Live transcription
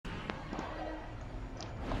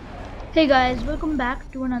Hey guys, welcome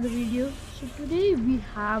back to another video. So today we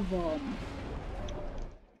have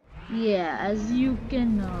as you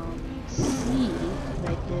can see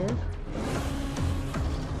right there,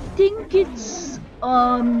 think it's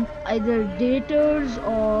either daters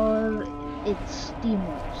or it's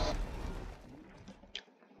teamers,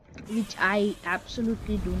 which I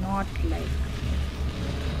absolutely do not like.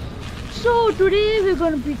 So today we're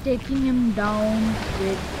gonna be taking him down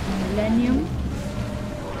with Millennium.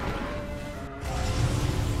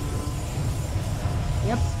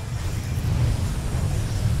 Yep.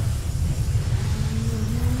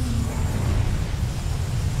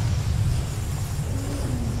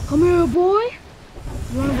 Come here, boy.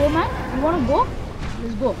 You wanna go, man? You wanna go?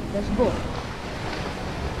 Let's go. Let's go.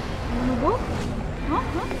 You wanna go? Huh?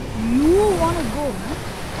 You wanna go, man?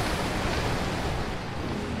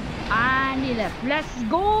 And he left. Let's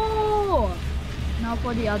go. Now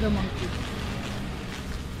for the other monkey.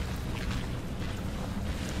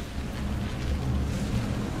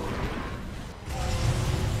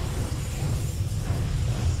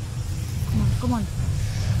 Come on.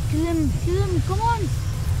 Kill him, come on.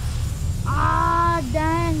 Ah,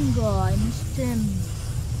 dang, I missed him.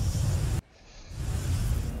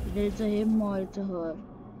 Either it's a him or it's a her.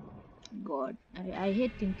 God, I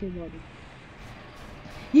hate thinking about it.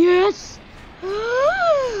 Yes!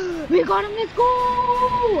 We got him, let's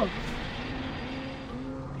go!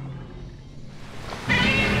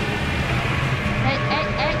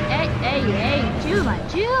 Hey,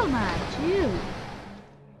 chill man, chill.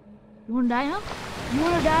 You wanna die, huh? You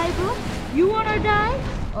wanna die, bro? You wanna die?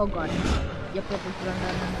 Oh god. Yep, run.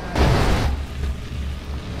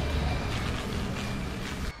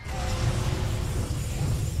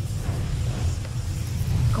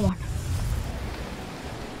 Come on.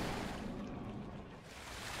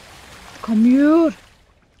 Come here.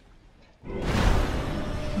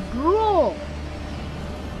 Bro.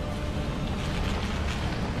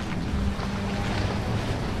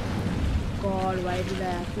 God, why did I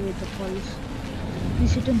activate the pulse?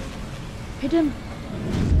 Please hit him. Hit him.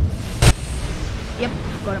 Yep,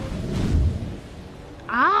 got him.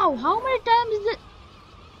 Ow, how many times is it?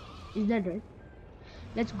 Is that right?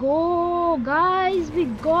 Let's go, guys, we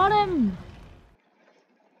got him.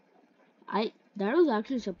 That was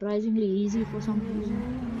actually surprisingly easy for some reason.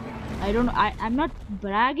 I don't know, I'm not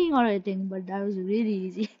bragging or anything, but that was really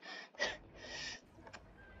easy.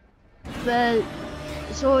 Well,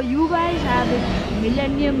 so you guys have it.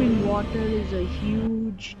 Millennium in water is a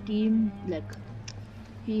huge team. Like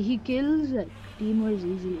he kills like teamers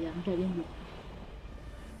easily, I'm telling you.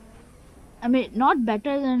 I mean, not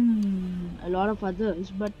better than a lot of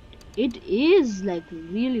others, but it is like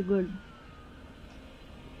really good.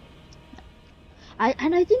 I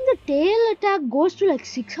think the tail attack goes to like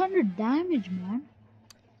 600 damage, man.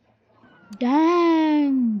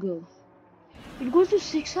 Dang, it goes to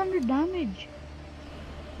 600 damage.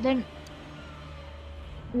 Then,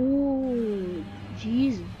 oh,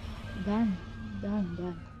 jeez, dang.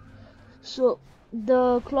 So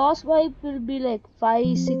the claw swipe will be like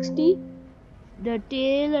 560. The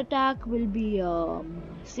tail attack will be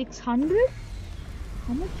 600.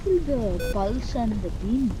 How much will the pulse and the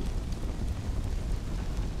beam be?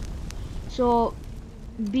 So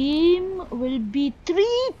beam will be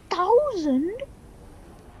 3000.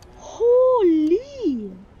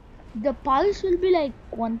 Holy! The pulse will be like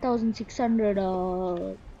 1600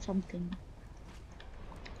 or something.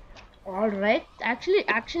 Alright,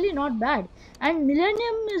 actually not bad. And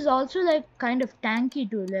Millennium is also like kind of tanky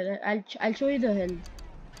too. Like, I'll show you the health.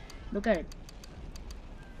 Look at it.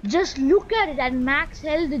 Just look at it. At max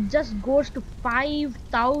health it just goes to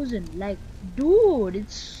 5000. Like, dude,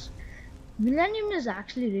 it's Millennium is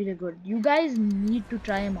actually really good. You guys need to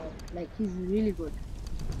try him out. Like, he's really good.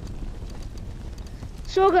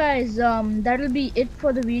 So guys, that'll be it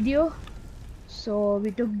for the video. So we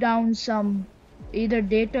took down some either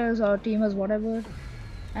daters or teamers, whatever,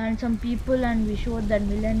 and some people, and we showed that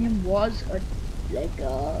Millennium was a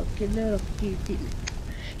killer of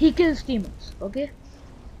he kills teamers. Okay,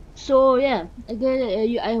 so yeah,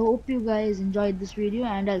 again, I hope you guys enjoyed this video,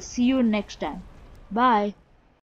 and I'll see you next time. Bye.